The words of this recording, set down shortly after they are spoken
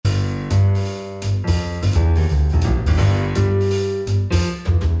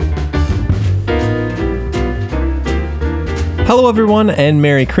Hello everyone and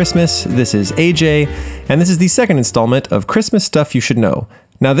Merry Christmas. This is AJ, and this is the second installment of Christmas Stuff You Should Know.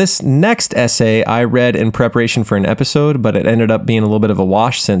 Now this next essay I read in preparation for an episode, but it ended up being a little bit of a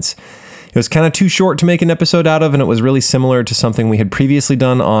wash since it was kind of too short to make an episode out of, and it was really similar to something we had previously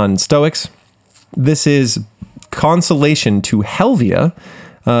done on Stoics. This is Consolation to Helvia,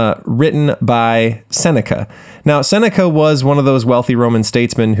 written by Seneca. Now, Seneca was one of those wealthy Roman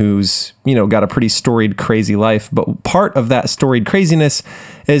statesmen who's, got a pretty storied, crazy life. But part of that storied craziness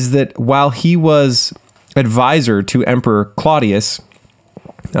is that while he was advisor to Emperor Claudius,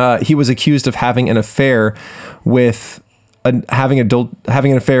 he was accused of having an affair with Julia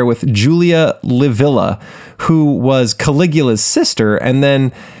Livilla, who was Caligula's sister, and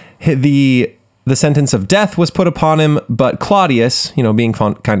then the sentence of death was put upon him, but Claudius, being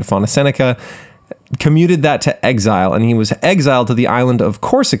kind of fond of Seneca, commuted that to exile, and he was exiled to the island of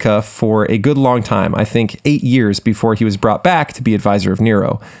Corsica for a good long time, I think 8 years before he was brought back to be advisor of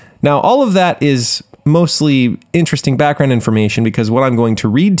Nero. Now, all of that is mostly interesting background information because what I'm going to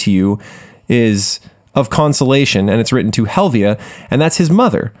read to you is of Consolation, and it's written to Helvia, and that's his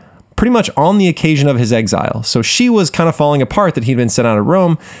mother, pretty much on the occasion of his exile. So she was kind of falling apart that he'd been sent out of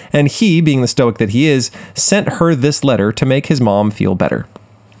Rome, and he, being the Stoic that he is, sent her this letter to make his mom feel better.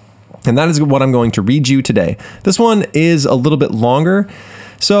 And that is what I'm going to read you today. This one is a little bit longer,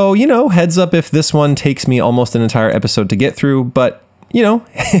 so, heads up if this one takes me almost an entire episode to get through, but, you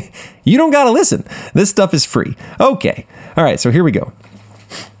don't gotta listen. This stuff is free. Okay. All right, so here we go.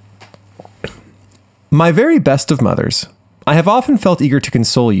 My very best of mothers, I have often felt eager to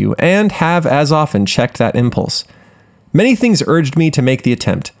console you, and have as often checked that impulse. Many things urged me to make the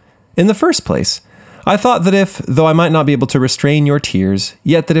attempt. In the first place, I thought that if, though I might not be able to restrain your tears,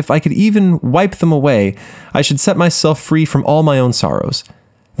 yet that if I could even wipe them away, I should set myself free from all my own sorrows.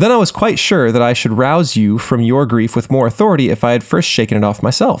 Then I was quite sure that I should rouse you from your grief with more authority if I had first shaken it off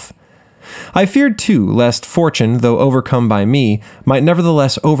myself. I feared, too, lest fortune, though overcome by me, might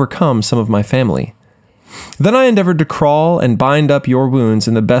nevertheless overcome some of my family. Then I endeavored to crawl and bind up your wounds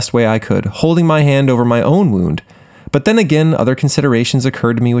in the best way I could, holding my hand over my own wound. But then again, other considerations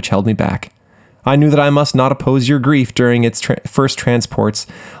occurred to me which held me back. I knew that I must not oppose your grief during its first transports,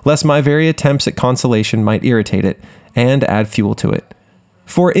 lest my very attempts at consolation might irritate it, and add fuel to it.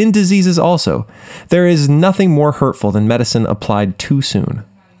 For in diseases also, there is nothing more hurtful than medicine applied too soon.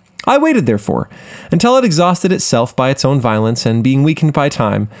 I waited, therefore, until it exhausted itself by its own violence, and being weakened by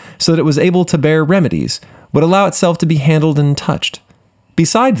time, so that it was able to bear remedies, would allow itself to be handled and touched.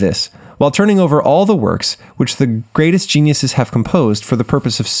 Beside this, while turning over all the works which the greatest geniuses have composed for the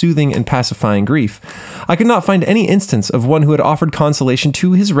purpose of soothing and pacifying grief, I could not find any instance of one who had offered consolation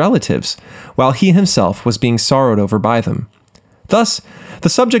to his relatives, while he himself was being sorrowed over by them. Thus, the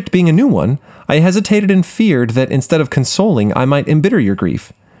subject being a new one, I hesitated and feared that instead of consoling, I might embitter your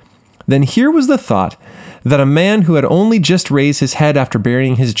grief. Then here was the thought that a man who had only just raised his head after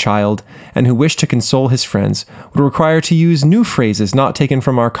burying his child, and who wished to console his friends, would require to use new phrases not taken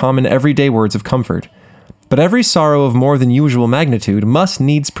from our common everyday words of comfort. But every sorrow of more than usual magnitude must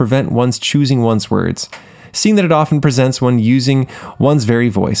needs prevent one's choosing one's words, seeing that it often presents one using one's very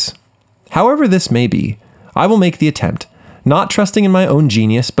voice. However this may be, I will make the attempt, not trusting in my own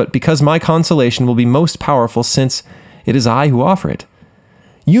genius, but because my consolation will be most powerful, since it is I who offer it.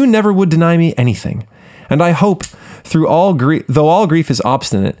 You never would deny me anything, and I hope, though all grief is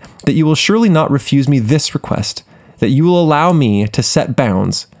obstinate, that you will surely not refuse me this request, that you will allow me to set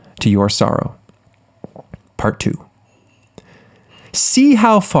bounds to your sorrow. Part 2. See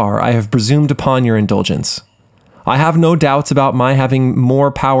how far I have presumed upon your indulgence. I have no doubts about my having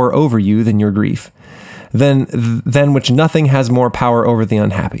more power over you than your grief, than which nothing has more power over the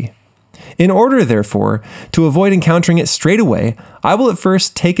unhappy. In order, therefore, to avoid encountering it straight away, I will at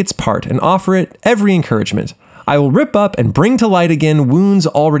first take its part and offer it every encouragement. I will rip up and bring to light again wounds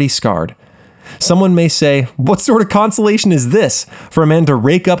already scarred. Someone may say, what sort of consolation is this, for a man to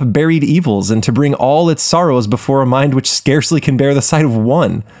rake up buried evils and to bring all its sorrows before a mind which scarcely can bear the sight of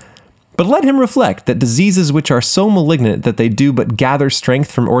one? But let him reflect that diseases which are so malignant that they do but gather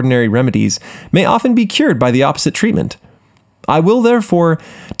strength from ordinary remedies may often be cured by the opposite treatment. I will therefore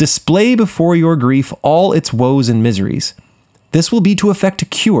display before your grief all its woes and miseries. This will be to effect a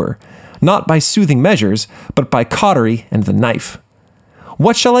cure, not by soothing measures, but by cautery and the knife.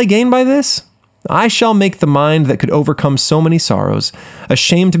 What shall I gain by this? I shall make the mind that could overcome so many sorrows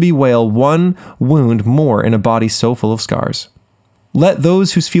ashamed to bewail one wound more in a body so full of scars. Let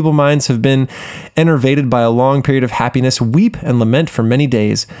those whose feeble minds have been enervated by a long period of happiness weep and lament for many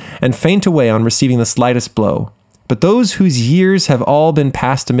days, and faint away on receiving the slightest blow. but those whose years have all been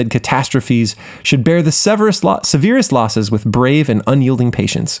passed amid catastrophes should bear the severest losses with brave and unyielding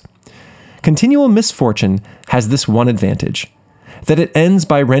patience. Continual misfortune has this one advantage, that it ends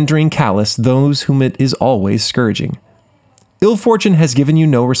by rendering callous those whom it is always scourging. Ill fortune has given you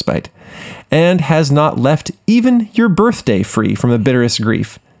no respite, and has not left even your birthday free from the bitterest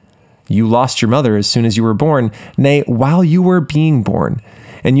grief. You lost your mother as soon as you were born, nay, while you were being born,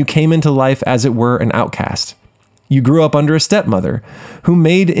 and you came into life as it were an outcast. You grew up under a stepmother, whom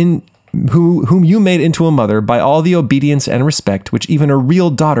you made into a mother by all the obedience and respect which even a real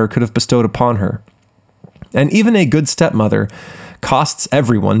daughter could have bestowed upon her. And even a good stepmother costs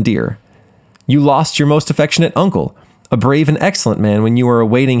everyone dear. You lost your most affectionate uncle, a brave and excellent man when you were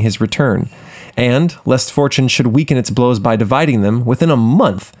awaiting his return, and, lest fortune should weaken its blows by dividing them, within a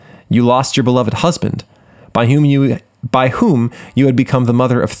month you lost your beloved husband, by whom you had become the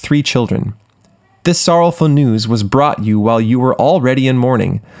mother of 3 children. This sorrowful news was brought you while you were already in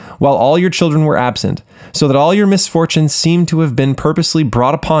mourning, while all your children were absent, so that all your misfortunes seem to have been purposely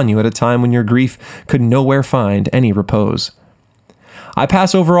brought upon you at a time when your grief could nowhere find any repose. I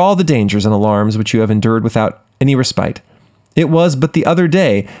pass over all the dangers and alarms which you have endured without any respite. It was but the other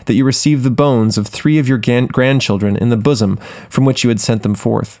day that you received the bones of 3 of your grandchildren in the bosom from which you had sent them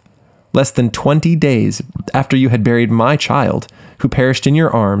forth. Less than 20 days after you had buried my child, who perished in your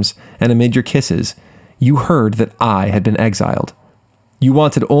arms and amid your kisses, you heard that I had been exiled. You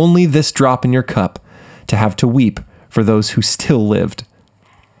wanted only this drop in your cup to have to weep for those who still lived.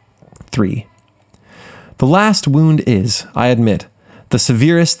 3. The last wound is, I admit, the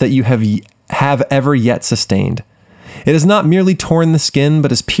severest that you have ever yet sustained. It has not merely torn the skin,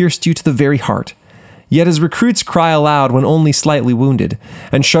 but has pierced you to the very heart. Yet as recruits cry aloud when only slightly wounded,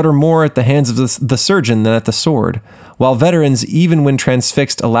 and shudder more at the hands of the surgeon than at the sword, while veterans, even when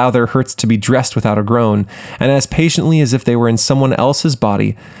transfixed, allow their hurts to be dressed without a groan, and as patiently as if they were in someone else's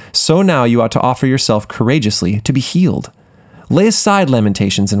body, so now you ought to offer yourself courageously to be healed. Lay aside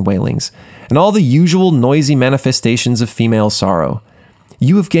lamentations and wailings, and all the usual noisy manifestations of female sorrow.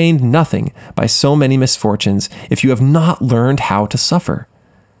 You have gained nothing by so many misfortunes if you have not learned how to suffer.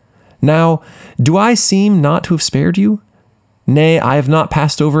 Now, do I seem not to have spared you? Nay, I have not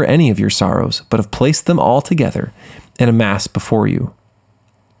passed over any of your sorrows, but have placed them all together in a mass before you.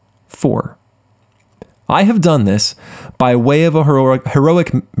 4. I have done this by way of a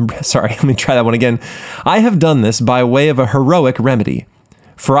heroic I have done this by way of a heroic remedy.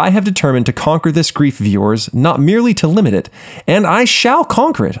 For I have determined to conquer this grief of yours, not merely to limit it, and I shall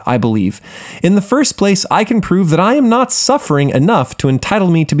conquer it, I believe. In the first place, I can prove that I am not suffering enough to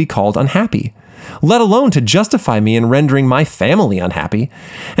entitle me to be called unhappy, let alone to justify me in rendering my family unhappy.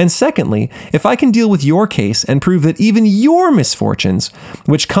 And secondly, if I can deal with your case and prove that even your misfortunes,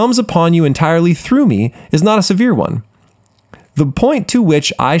 which comes upon you entirely through me, is not a severe one. The point to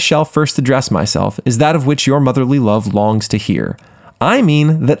which I shall first address myself is that of which your motherly love longs to hear. I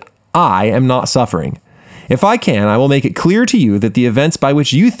mean that I am not suffering. If I can, I will make it clear to you that the events by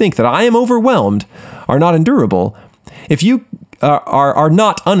which you think that I am overwhelmed are not endurable. If you are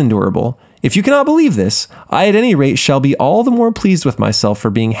not unendurable, if you cannot believe this, I at any rate shall be all the more pleased with myself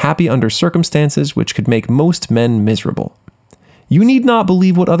for being happy under circumstances which could make most men miserable. You need not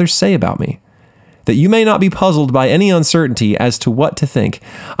believe what others say about me. That you may not be puzzled by any uncertainty as to what to think,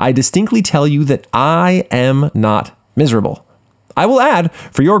 I distinctly tell you that I am not miserable. I will add,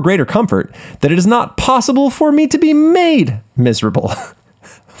 for your greater comfort, that it is not possible for me to be made miserable.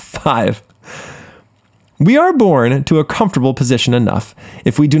 5. We are born to a comfortable position enough,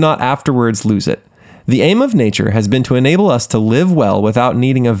 if we do not afterwards lose it. The aim of nature has been to enable us to live well without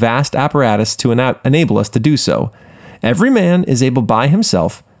needing a vast apparatus to enable us to do so. Every man is able by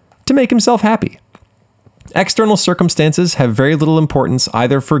himself to make himself happy. External circumstances have very little importance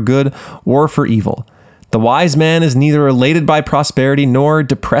either for good or for evil. The wise man is neither elated by prosperity nor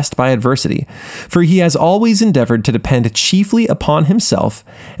depressed by adversity, for he has always endeavored to depend chiefly upon himself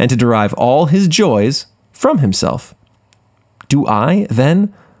and to derive all his joys from himself. Do I,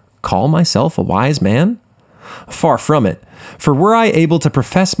 then, call myself a wise man? Far from it, for were I able to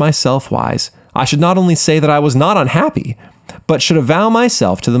profess myself wise, I should not only say that I was not unhappy, but should avow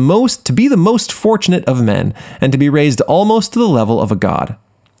myself to be the most fortunate of men and to be raised almost to the level of a god.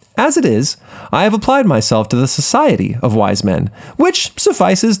 As it is, I have applied myself to the society of wise men, which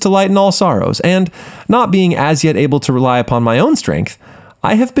suffices to lighten all sorrows, and, not being as yet able to rely upon my own strength,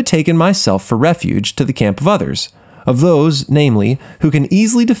 I have betaken myself for refuge to the camp of others, of those, namely, who can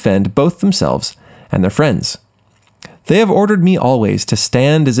easily defend both themselves and their friends. They have ordered me always to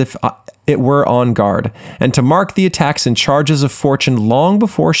stand as if it were on guard, and to mark the attacks and charges of fortune long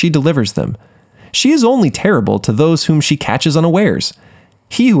before she delivers them. she is only terrible to those whom she catches unawares.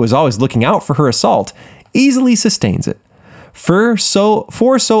 He who is always looking out for her assault easily sustains it. For so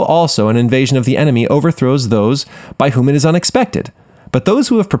also an invasion of the enemy overthrows those by whom it is unexpected. But those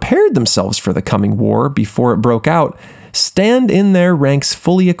who have prepared themselves for the coming war before it broke out stand in their ranks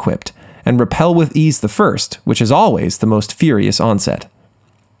fully equipped, and repel with ease the first, which is always the most furious onset.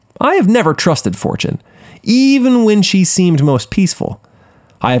 I have never trusted fortune, even when she seemed most peaceful.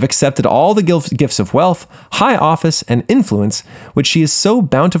 I have accepted all the gifts of wealth, high office, and influence which she has so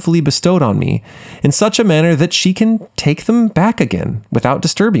bountifully bestowed on me, in such a manner that she can take them back again without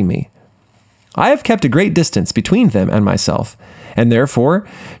disturbing me. I have kept a great distance between them and myself, and therefore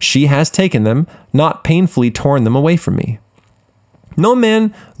she has taken them, not painfully torn them away from me. No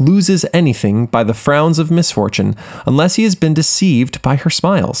man loses anything by the frowns of misfortune unless he has been deceived by her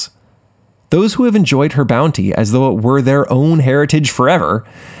smiles. Those who have enjoyed her bounty as though it were their own heritage forever,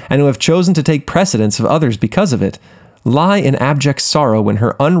 and who have chosen to take precedence of others because of it, lie in abject sorrow when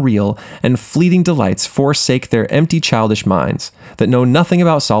her unreal and fleeting delights forsake their empty childish minds, that know nothing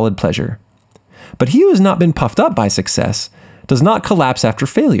about solid pleasure. But he who has not been puffed up by success does not collapse after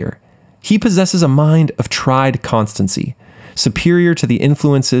failure. He possesses a mind of tried constancy, superior to the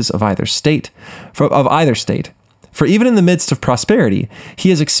influences of either state. For even in the midst of prosperity, he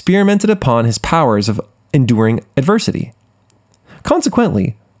has experimented upon his powers of enduring adversity.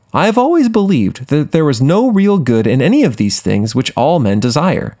 Consequently, I have always believed that there was no real good in any of these things which all men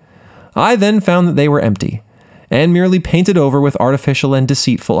desire. I then found that they were empty, and merely painted over with artificial and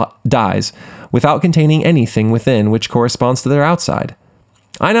deceitful dyes, without containing anything within which corresponds to their outside.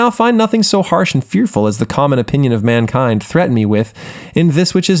 I now find nothing so harsh and fearful as the common opinion of mankind threaten me with in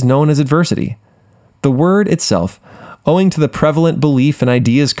this which is known as adversity. The word itself, owing to the prevalent belief and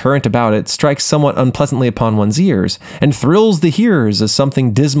ideas current about it, strikes somewhat unpleasantly upon one's ears, and thrills the hearers as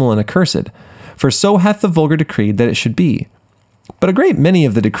something dismal and accursed, for so hath the vulgar decreed that it should be. But a great many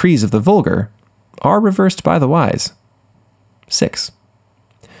of the decrees of the vulgar are reversed by the wise. 6.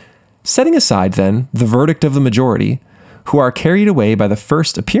 Setting aside, then, the verdict of the majority, who are carried away by the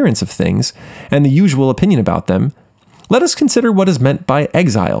first appearance of things, and the usual opinion about them, let us consider what is meant by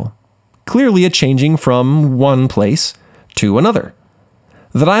exile, clearly a changing from one place to another.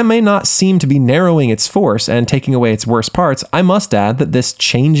 That I may not seem to be narrowing its force and taking away its worst parts, I must add that this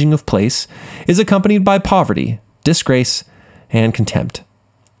changing of place is accompanied by poverty, disgrace, and contempt.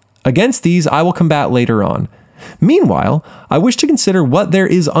 Against these I will combat later on. Meanwhile, I wish to consider what there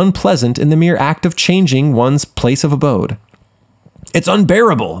is unpleasant in the mere act of changing one's place of abode. It's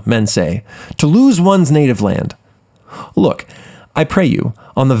unbearable, men say, to lose one's native land. Look, I pray you,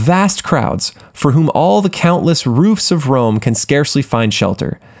 on the vast crowds, for whom all the countless roofs of Rome can scarcely find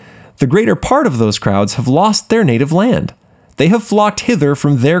shelter. The greater part of those crowds have lost their native land. They have flocked hither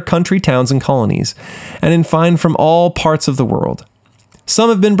from their country towns and colonies, and in fine from all parts of the world. Some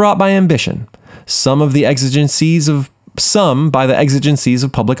have been brought by ambition, some by the exigencies of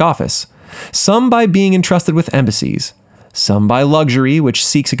public office, some by being entrusted with embassies, some by luxury which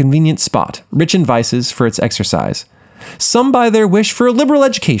seeks a convenient spot, rich in vices, for its exercise, some by their wish for a liberal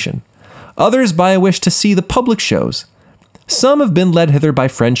education, others by a wish to see the public shows. Some have been led hither by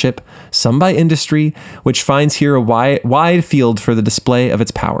friendship, some by industry, which finds here a wide field for the display of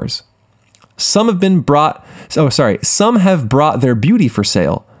its powers. Some have brought their beauty for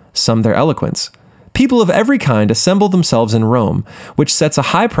sale, some their eloquence. People of every kind assemble themselves in Rome, which sets a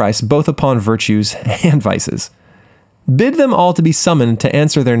high price both upon virtues and vices. Bid them all to be summoned to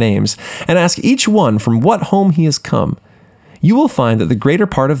answer their names, and ask each one from what home he has come. You will find that the greater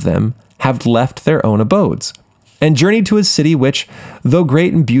part of them have left their own abodes, and journeyed to a city which, though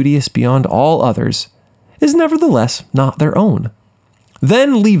great and beauteous beyond all others, is nevertheless not their own.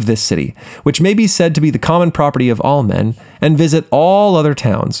 Then leave this city, which may be said to be the common property of all men, and visit all other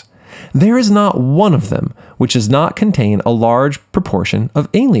towns. There is not one of them which does not contain a large proportion of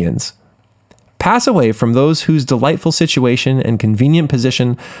aliens. Pass away from those whose delightful situation and convenient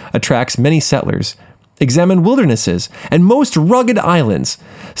position attracts many settlers. Examine wildernesses and most rugged islands,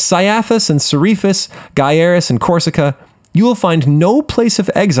 Cyathus and Seriphus, Gyarus and Corsica. You will find no place of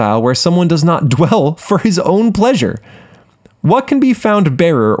exile where someone does not dwell for his own pleasure. What can be found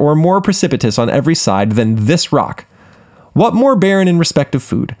barer or more precipitous on every side than this rock? What more barren in respect of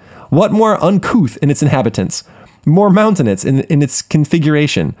food? What more uncouth in its inhabitants? More mountainous in its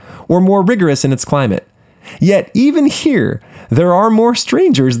configuration, or more rigorous in its climate? Yet even here there are more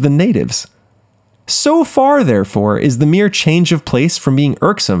strangers than natives. So far, therefore, is the mere change of place from being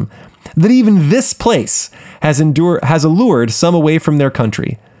irksome, that even this place has allured some away from their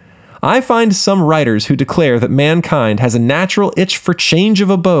country. I find some writers who declare that mankind has a natural itch for change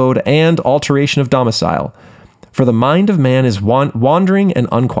of abode and alteration of domicile, for the mind of man is wandering and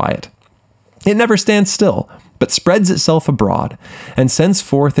unquiet. It never stands still, but spreads itself abroad, and sends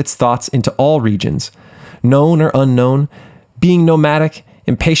forth its thoughts into all regions, known or unknown, being nomadic,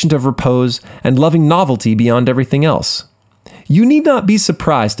 impatient of repose, and loving novelty beyond everything else. You need not be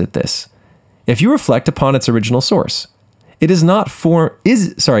surprised at this, if you reflect upon its original source. It is not formed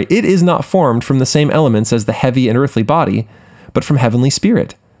from the same elements as the heavy and earthly body, but from heavenly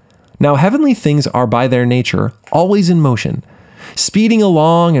spirit. Now heavenly things are by their nature always in motion, speeding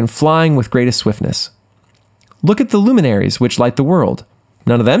along and flying with greatest swiftness. Look at the luminaries which light the world.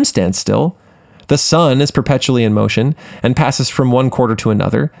 None of them stand still. The sun is perpetually in motion and passes from one quarter to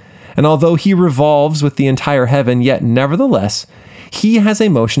another, and although he revolves with the entire heaven, yet nevertheless he has a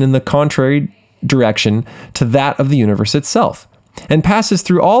motion in the contrary direction to that of the universe itself, and passes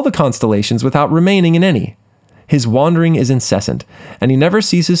through all the constellations without remaining in any. His wandering is incessant, and he never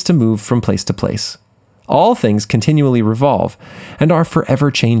ceases to move from place to place. All things continually revolve, and are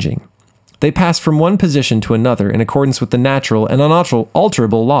forever changing. They pass from one position to another in accordance with the natural and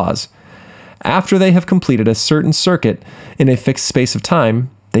unalterable laws. After they have completed a certain circuit in a fixed space of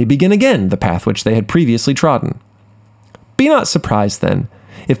time, they begin again the path which they had previously trodden. Be not surprised, then,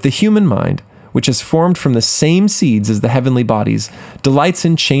 if the human mind, which is formed from the same seeds as the heavenly bodies, delights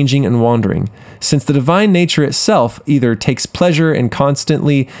in changing and wandering, since the divine nature itself either takes pleasure in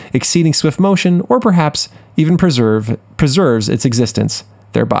constantly exceeding swift motion, or perhaps even preserves its existence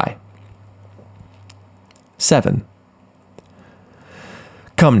thereby. 7.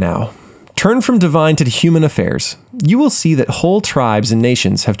 Come now, turn from divine to human affairs. You will see that whole tribes and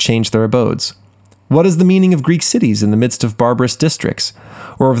nations have changed their abodes. What is the meaning of Greek cities in the midst of barbarous districts,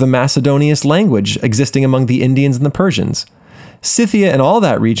 or of the Macedonian language existing among the Indians and the Persians? Scythia and all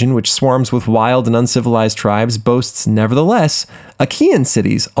that region, which swarms with wild and uncivilized tribes, boasts, nevertheless, Achaean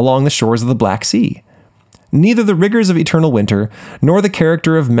cities along the shores of the Black Sea. Neither the rigors of eternal winter, nor the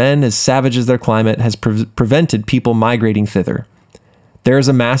character of men as savage as their climate has prevented people migrating thither. There is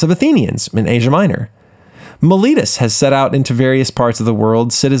a mass of Athenians in Asia Minor. Miletus has sent out into various parts of the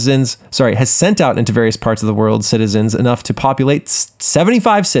world citizens enough to populate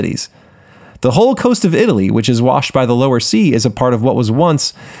 75 cities. The whole coast of Italy, which is washed by the lower sea, is a part of what was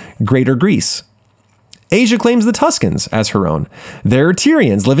once Greater Greece. Asia claims the Tuscans as her own. There are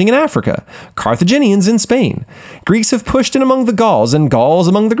Tyrians living in Africa, Carthaginians in Spain. Greeks have pushed in among the Gauls, and Gauls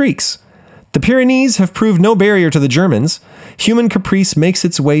among the Greeks. The Pyrenees have proved no barrier to the Germans. Human caprice makes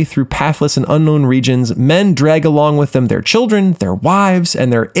its way through pathless and unknown regions. Men drag along with them their children, their wives,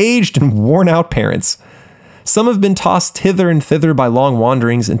 and their aged and worn-out parents. Some have been tossed hither and thither by long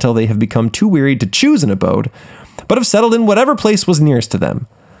wanderings until they have become too wearied to choose an abode, but have settled in whatever place was nearest to them.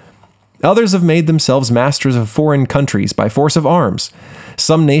 Others have made themselves masters of foreign countries by force of arms.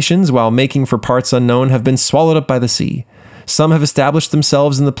 Some nations, while making for parts unknown, have been swallowed up by the sea. Some have established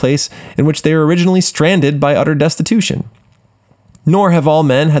themselves in the place in which they were originally stranded by utter destitution. Nor have all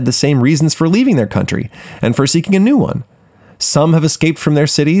men had the same reasons for leaving their country and for seeking a new one. Some have escaped from their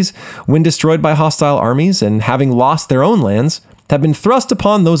cities when destroyed by hostile armies, and having lost their own lands, have been thrust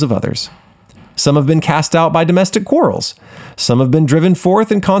upon those of others. Some have been cast out by domestic quarrels. Some have been driven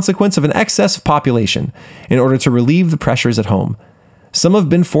forth in consequence of an excess of population in order to relieve the pressures at home. Some have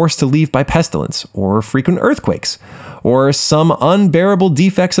been forced to leave by pestilence, or frequent earthquakes, or some unbearable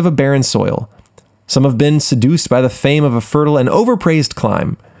defects of a barren soil. Some have been seduced by the fame of a fertile and overpraised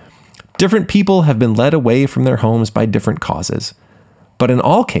clime. Different people have been led away from their homes by different causes. But in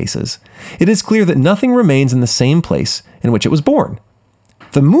all cases, it is clear that nothing remains in the same place in which it was born.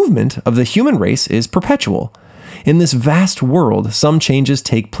 The movement of the human race is perpetual. In this vast world, some changes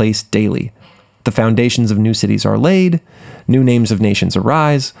take place daily. The foundations of new cities are laid, new names of nations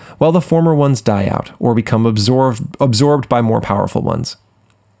arise, while the former ones die out or become absorbed by more powerful ones.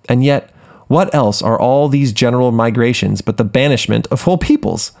 And yet, what else are all these general migrations but the banishment of whole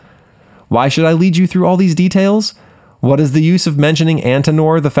peoples? Why should I lead you through all these details? What is the use of mentioning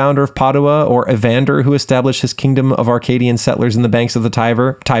Antenor, the founder of Padua, or Evander, who established his kingdom of Arcadian settlers in the banks of the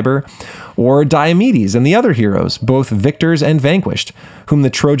Tiber, or Diomedes and the other heroes, both victors and vanquished, whom the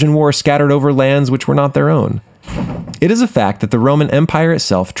Trojan War scattered over lands which were not their own? It is a fact that the Roman Empire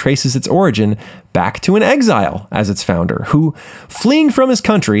itself traces its origin back to an exile as its founder, who, fleeing from his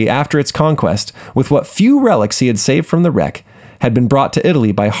country after its conquest, with what few relics he had saved from the wreck, had been brought to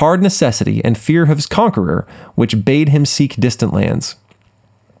Italy by hard necessity and fear of his conqueror, which bade him seek distant lands.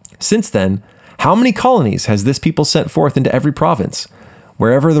 Since then, how many colonies has this people sent forth into every province?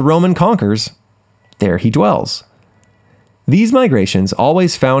 Wherever the Roman conquers, there he dwells. These migrations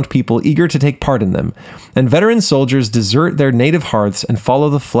always found people eager to take part in them, and veteran soldiers desert their native hearths and follow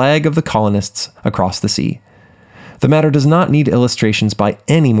the flag of the colonists across the sea. The matter does not need illustrations by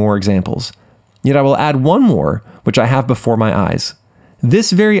any more examples. Yet I will add one more, which I have before my eyes.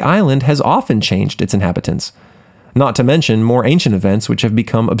 This very island has often changed its inhabitants, not to mention more ancient events which have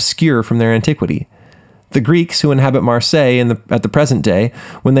become obscure from their antiquity. The Greeks who inhabit Marseille at the present day,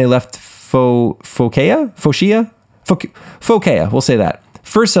 when they left Phocaea, we'll say that,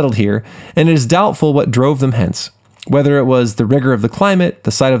 first settled here, and it is doubtful what drove them hence, whether it was the rigor of the climate,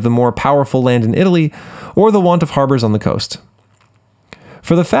 the sight of the more powerful land in Italy, or the want of harbors on the coast.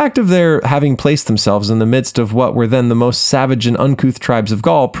 For the fact of their having placed themselves in the midst of what were then the most savage and uncouth tribes of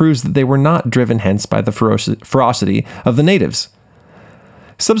Gaul proves that they were not driven hence by the ferocity of the natives.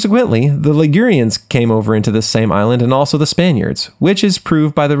 Subsequently, the Ligurians came over into this same island, and also the Spaniards, which is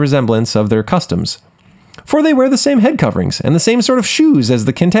proved by the resemblance of their customs. For they wear the same head coverings and the same sort of shoes as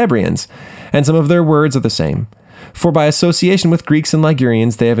the Cantabrians, and some of their words are the same. For by association with Greeks and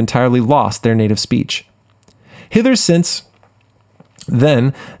Ligurians, they have entirely lost their native speech. Hither since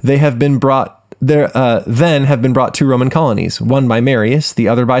then have been brought two Roman colonies, one by Marius, the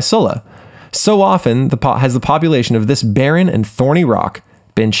other by Sulla. So often has the population of this barren and thorny rock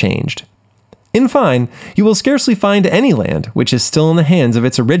been changed. In fine, you will scarcely find any land which is still in the hands of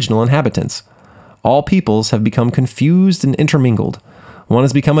its original inhabitants. All peoples have become confused and intermingled. One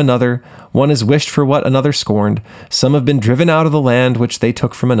has become another, one has wished for what another scorned, some have been driven out of the land which they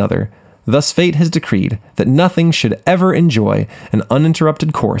took from another. Thus fate has decreed that nothing should ever enjoy an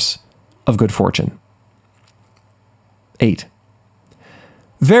uninterrupted course of good fortune. 8.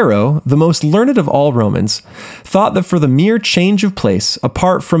 Varro, the most learned of all Romans, thought that for the mere change of place,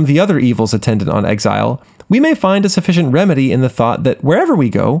 apart from the other evils attendant on exile, we may find a sufficient remedy in the thought that wherever we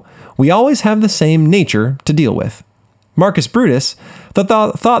go, we always have the same nature to deal with. Marcus Brutus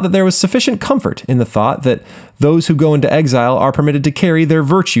thought that there was sufficient comfort in the thought that those who go into exile are permitted to carry their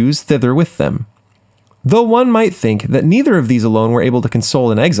virtues thither with them. Though one might think that neither of these alone were able to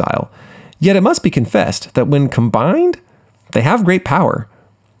console in exile, yet it must be confessed that when combined, they have great power.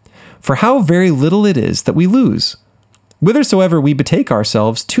 For how very little it is that we lose. Whithersoever we betake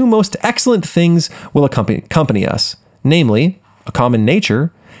ourselves, two most excellent things will accompany us, namely, a common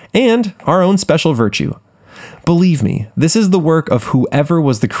nature and our own special virtue. Believe me, this is the work of whoever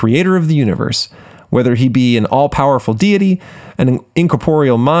was the creator of the universe, whether he be an all-powerful deity, an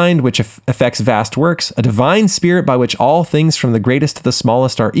incorporeal mind which effects vast works, a divine spirit by which all things from the greatest to the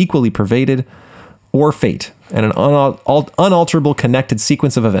smallest are equally pervaded, or fate, and an unalterable connected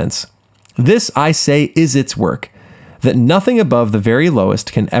sequence of events. This, I say, is its work, that nothing above the very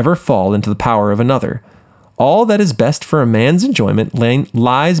lowest can ever fall into the power of another. All that is best for a man's enjoyment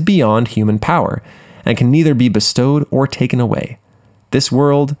lies beyond human power, and can neither be bestowed or taken away. This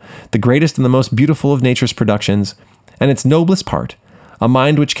world, the greatest and the most beautiful of nature's productions, and its noblest part, a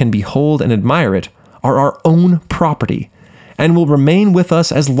mind which can behold and admire it, are our own property, and will remain with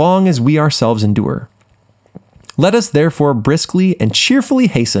us as long as we ourselves endure. Let us therefore briskly and cheerfully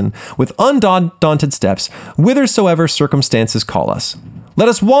hasten with undaunted steps whithersoever circumstances call us. Let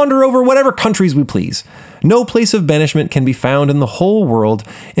us wander over whatever countries we please. No place of banishment can be found in the whole world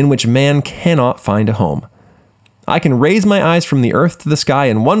in which man cannot find a home. I can raise my eyes from the earth to the sky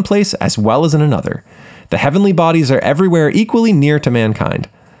in one place as well as in another. The heavenly bodies are everywhere equally near to mankind.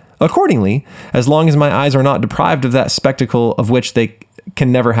 Accordingly, as long as my eyes are not deprived of that spectacle of which they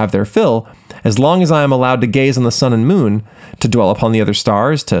can never have their fill, as long as I am allowed to gaze on the sun and moon, to dwell upon the other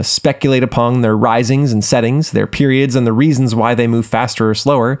stars, to speculate upon their risings and settings, their periods and the reasons why they move faster or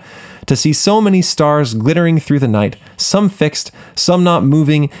slower, to see so many stars glittering through the night, some fixed, some not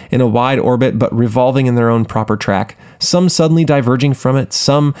moving in a wide orbit but revolving in their own proper track, some suddenly diverging from it,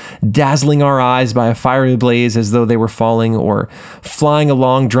 some dazzling our eyes by a fiery blaze as though they were falling, or flying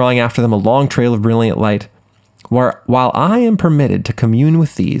along, drawing after them a long trail of brilliant light. While I am permitted to commune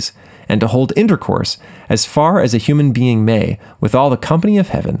with these, and to hold intercourse as far as a human being may with all the company of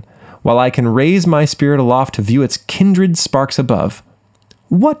heaven, while I can raise my spirit aloft to view its kindred sparks above,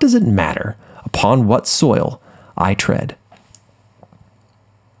 what does it matter upon what soil I tread?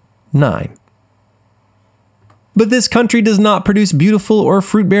 9. But this country does not produce beautiful or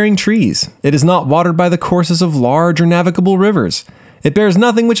fruit-bearing trees. It is not watered by the courses of large or navigable rivers. It bears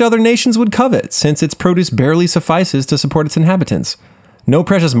nothing which other nations would covet, since its produce barely suffices to support its inhabitants. No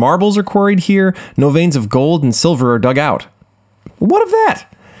precious marbles are quarried here, no veins of gold and silver are dug out. What of that?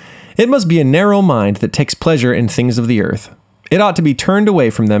 It must be a narrow mind that takes pleasure in things of the earth. It ought to be turned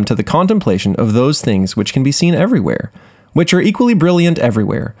away from them to the contemplation of those things which can be seen everywhere, which are equally brilliant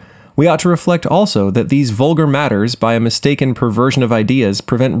everywhere, We ought to reflect also that these vulgar matters, by a mistaken perversion of ideas,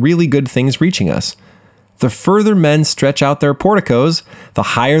 prevent really good things reaching us. The further men stretch out their porticos, the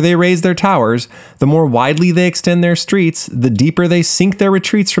higher they raise their towers, the more widely they extend their streets, the deeper they sink their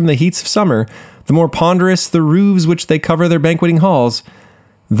retreats from the heats of summer, the more ponderous the roofs which they cover their banqueting halls,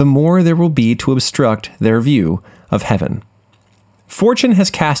 the more there will be to obstruct their view of heaven. Fortune has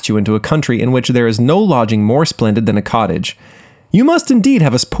cast you into a country in which there is no lodging more splendid than a cottage. You must indeed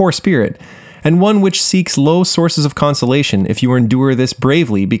have a poor spirit, and one which seeks low sources of consolation, if you endure this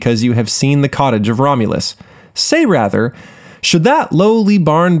bravely because you have seen the cottage of Romulus. Say rather, should that lowly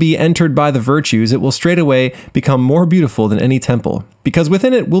barn be entered by the virtues, it will straightway become more beautiful than any temple, because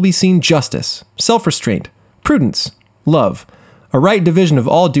within it will be seen justice, self-restraint, prudence, love, a right division of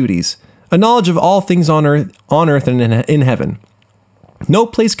all duties, a knowledge of all things on earth and in heaven. No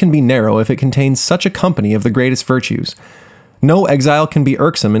place can be narrow if it contains such a company of the greatest virtues. No exile can be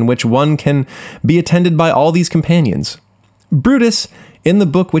irksome in which one can be attended by all these companions. Brutus, in the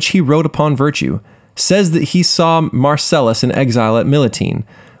book which he wrote upon virtue, says that he saw Marcellus in exile at Miletus,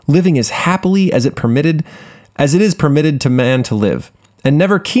 living as happily as it is permitted to man to live, and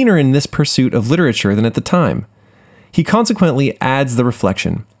never keener in this pursuit of literature than at the time. He consequently adds the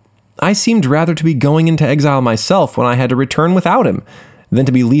reflection, I seemed rather to be going into exile myself when I had to return without him, than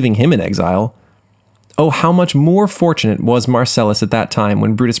to be leaving him in exile. Oh, how much more fortunate was Marcellus at that time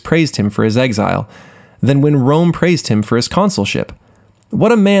when Brutus praised him for his exile, than when Rome praised him for his consulship.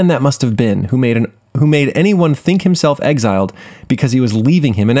 What a man that must have been who made anyone think himself exiled because he was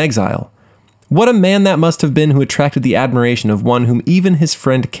leaving him in exile. What a man that must have been who attracted the admiration of one whom even his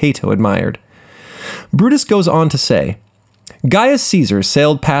friend Cato admired. Brutus goes on to say, Gaius Caesar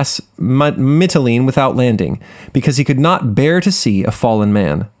sailed past Mytilene without landing, because he could not bear to see a fallen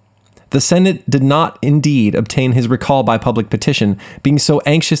man. The Senate did not indeed obtain his recall by public petition, being so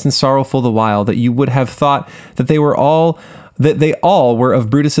anxious and sorrowful the while that you would have thought that they all were of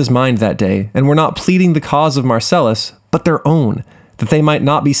Brutus's mind that day, and were not pleading the cause of Marcellus, but their own, that they might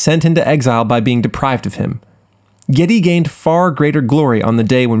not be sent into exile by being deprived of him. Yet he gained far greater glory on the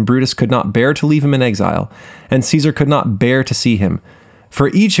day when Brutus could not bear to leave him in exile, and Caesar could not bear to see him, for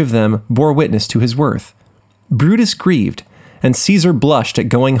each of them bore witness to his worth. Brutus grieved, and Caesar blushed at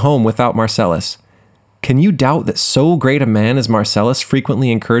going home without Marcellus. Can you doubt that so great a man as Marcellus frequently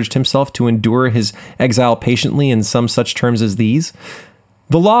encouraged himself to endure his exile patiently in some such terms as these?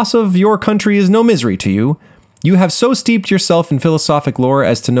 The loss of your country is no misery to you. You have so steeped yourself in philosophic lore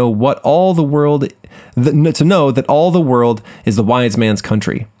as to know that all the world is the wise man's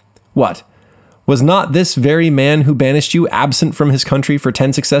country. What? Was not this very man who banished you absent from his country for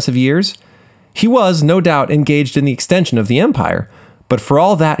 10 successive years? He was, no doubt, engaged in the extension of the empire, but for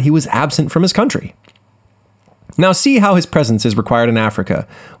all that he was absent from his country. Now see how his presence is required in Africa,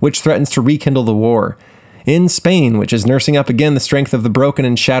 which threatens to rekindle the war, in Spain, which is nursing up again the strength of the broken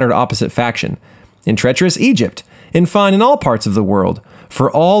and shattered opposite faction, in treacherous Egypt, in fine, in all parts of the world, for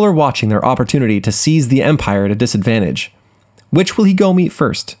all are watching their opportunity to seize the empire at a disadvantage. Which will he go meet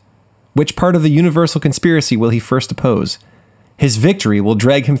first? Which part of the universal conspiracy will he first oppose? His victory will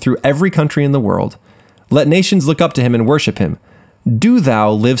drag him through every country in the world. Let nations look up to him and worship him. Do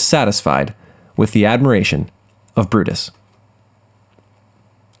thou live satisfied with the admiration of Brutus.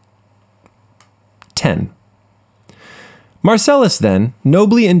 10. Marcellus then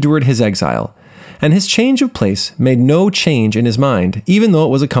nobly endured his exile, and his change of place made no change in his mind, even though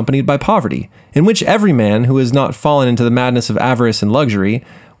it was accompanied by poverty, in which every man who has not fallen into the madness of avarice and luxury,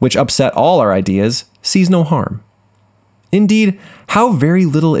 which upset all our ideas, sees no harm. Indeed, how very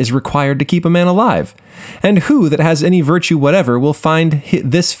little is required to keep a man alive, and who that has any virtue whatever will find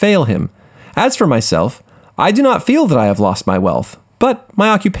this fail him? As for myself, I do not feel that I have lost my wealth, but my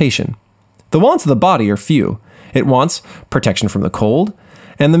occupation. The wants of the body are few. It wants protection from the cold,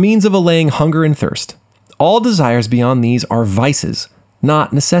 and the means of allaying hunger and thirst. All desires beyond these are vices,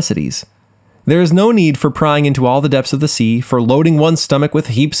 not necessities. There is no need for prying into all the depths of the sea, for loading one's stomach with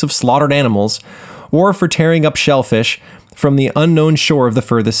heaps of slaughtered animals, or for tearing up shellfish from the unknown shore of the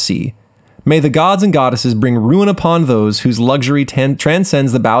furthest sea. May the gods and goddesses bring ruin upon those whose luxury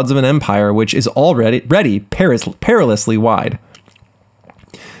transcends the bounds of an empire which is already perilously wide.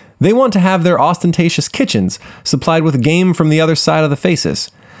 They want to have their ostentatious kitchens supplied with game from the other side of the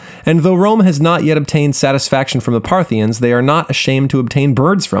Phasis, and though Rome has not yet obtained satisfaction from the Parthians, they are not ashamed to obtain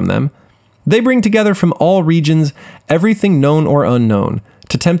birds from them. They bring together from all regions everything known or unknown,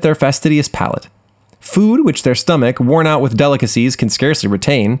 to tempt their fastidious palate. Food, which their stomach, worn out with delicacies, can scarcely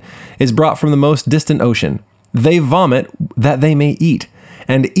retain, is brought from the most distant ocean. They vomit that they may eat,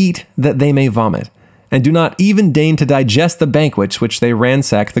 and eat that they may vomit, and do not even deign to digest the banquets which they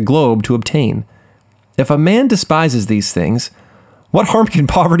ransack the globe to obtain. If a man despises these things, what harm can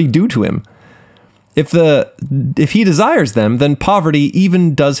poverty do to him? If he desires them, then poverty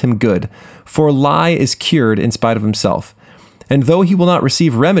even does him good, for lie is cured in spite of himself. And though he will not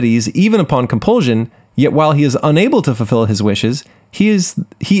receive remedies even upon compulsion, yet while he is unable to fulfill his wishes, he is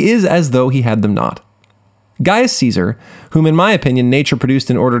as though he had them not. Gaius Caesar, whom in my opinion nature produced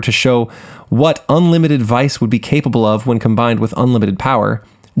in order to show what unlimited vice would be capable of when combined with unlimited power,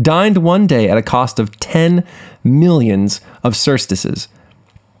 dined one day at a cost of 10 millions of sesterces.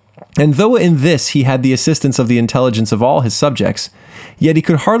 And though in this he had the assistance of the intelligence of all his subjects, yet he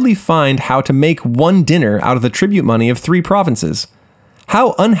could hardly find how to make one dinner out of the tribute money of 3 provinces.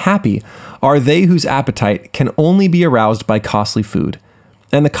 How unhappy are they whose appetite can only be aroused by costly food.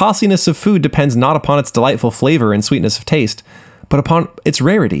 And the costliness of food depends not upon its delightful flavor and sweetness of taste, but upon its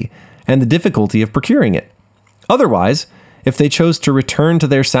rarity and the difficulty of procuring it. Otherwise, if they chose to return to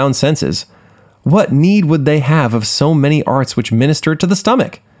their sound senses, what need would they have of so many arts which minister to the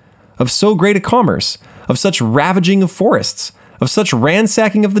stomach? Of so great a commerce, of such ravaging of forests, of such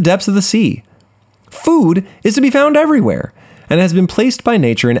ransacking of the depths of the sea. Food is to be found everywhere, and has been placed by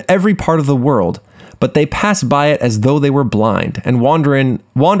nature in every part of the world, but they pass by it as though they were blind, and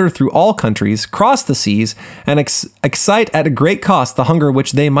wander through all countries, cross the seas, and excite at a great cost the hunger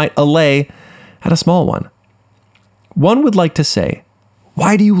which they might allay at a small one. One would like to say,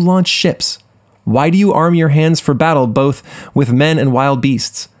 why do you launch ships? Why do you arm your hands for battle both with men and wild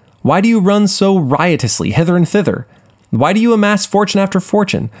beasts? Why do you run so riotously hither and thither? Why do you amass fortune after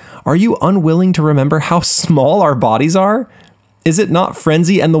fortune? Are you unwilling to remember how small our bodies are? Is it not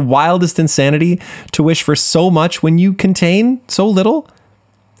frenzy and the wildest insanity to wish for so much when you contain so little?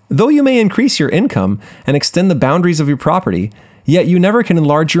 Though you may increase your income and extend the boundaries of your property, yet you never can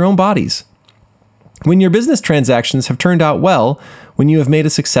enlarge your own bodies. When your business transactions have turned out well, when you have made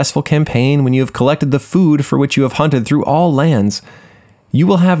a successful campaign, when you have collected the food for which you have hunted through all lands, you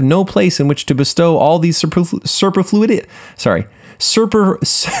will have no place in which to bestow all these superfluities.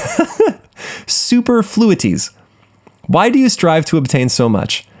 Why do you strive to obtain so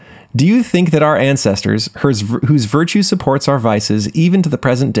much? Do you think that our ancestors, whose virtue supports our vices even to the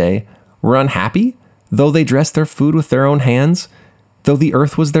present day, were unhappy, though they dressed their food with their own hands, though the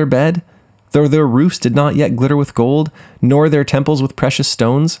earth was their bed, though their roofs did not yet glitter with gold, nor their temples with precious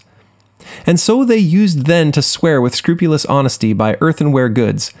stones? And so they used then to swear with scrupulous honesty by earthenware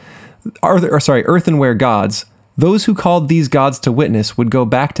gods. Those who called these gods to witness would go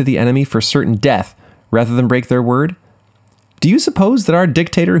back to the enemy for certain death rather than break their word. Do you suppose that our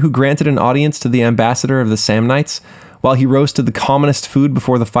dictator who granted an audience to the ambassador of the Samnites, while he roasted the commonest food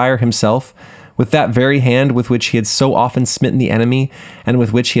before the fire himself, with that very hand with which he had so often smitten the enemy, and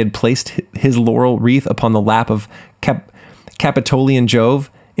with which he had placed his laurel wreath upon the lap of Capitolian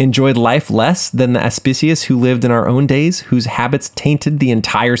Jove, enjoyed life less than the Aspicius who lived in our own days, whose habits tainted the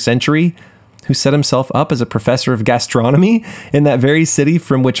entire century, who set himself up as a professor of gastronomy in that very city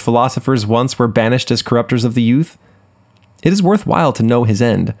from which philosophers once were banished as corrupters of the youth? It is worthwhile to know his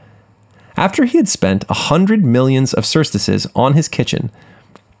end. After he had spent 100 millions of sesterces on his kitchen,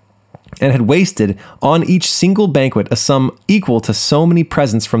 and had wasted on each single banquet a sum equal to so many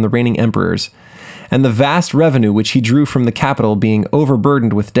presents from the reigning emperors, and the vast revenue which he drew from the capital being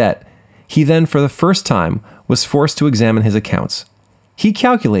overburdened with debt, he then for the first time was forced to examine his accounts. He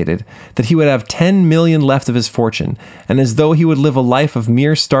calculated that he would have 10 million left of his fortune, and as though he would live a life of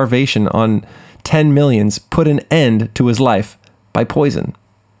mere starvation on 10 millions, put an end to his life by poison.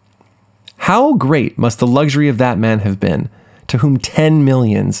 How great must the luxury of that man have been, to whom 10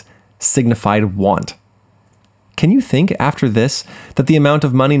 millions signified want? Can you think after this that the amount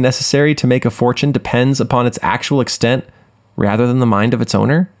of money necessary to make a fortune depends upon its actual extent rather than the mind of its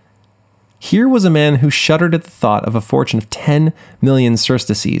owner? Here was a man who shuddered at the thought of a fortune of 10 million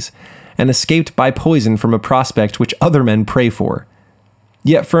sesterces and escaped by poison from a prospect which other men pray for.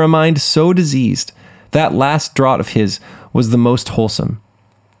 Yet for a mind so diseased, that last draught of his was the most wholesome.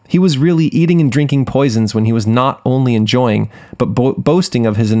 He was really eating and drinking poisons when he was not only enjoying, but boasting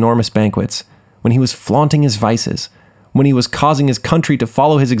of his enormous banquets, when he was flaunting his vices, when he was causing his country to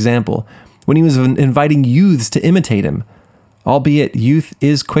follow his example, when he was inviting youths to imitate him, albeit youth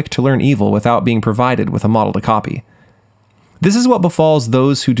is quick to learn evil without being provided with a model to copy. This is what befalls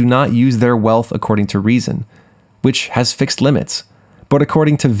those who do not use their wealth according to reason, which has fixed limits, but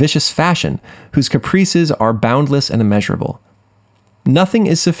according to vicious fashion, whose caprices are boundless and immeasurable. Nothing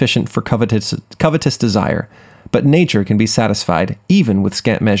is sufficient for covetous desire, but nature can be satisfied even with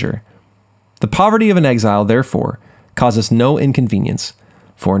scant measure. The poverty of an exile, therefore, causes no inconvenience,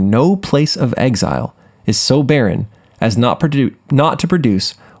 for no place of exile is so barren as not to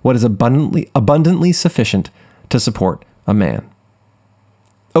produce what is abundantly sufficient to support a man.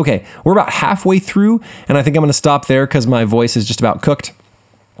 Okay, we're about halfway through, and I think I'm going to stop there because my voice is just about cooked.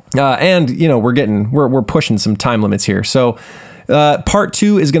 And we're pushing some time limits here. So part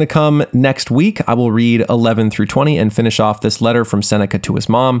 2 is going to come next week. I will read 11 through 20 and finish off this letter from Seneca to his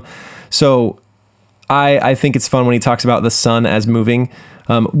mom. So I think it's fun when he talks about the sun as moving.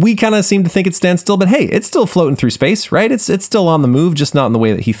 We kind of seem to think it stands still, but hey, it's still floating through space, right? It's still on the move, just not in the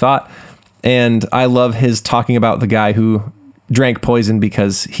way that he thought. And I love his talking about the guy who drank poison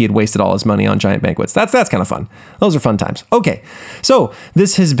because he had wasted all his money on giant banquets. That's kind of fun. Those are fun times. Okay, so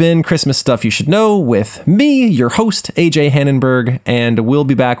this has been Christmas Stuff You Should Know with me, your host, AJ Hannenberg, and we'll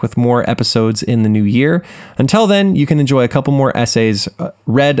be back with more episodes in the new year. Until then, you can enjoy a couple more essays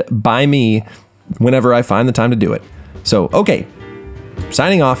read by me whenever I find the time to do it. So, okay,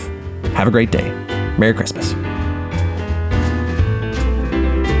 signing off. Have a great day. Merry Christmas.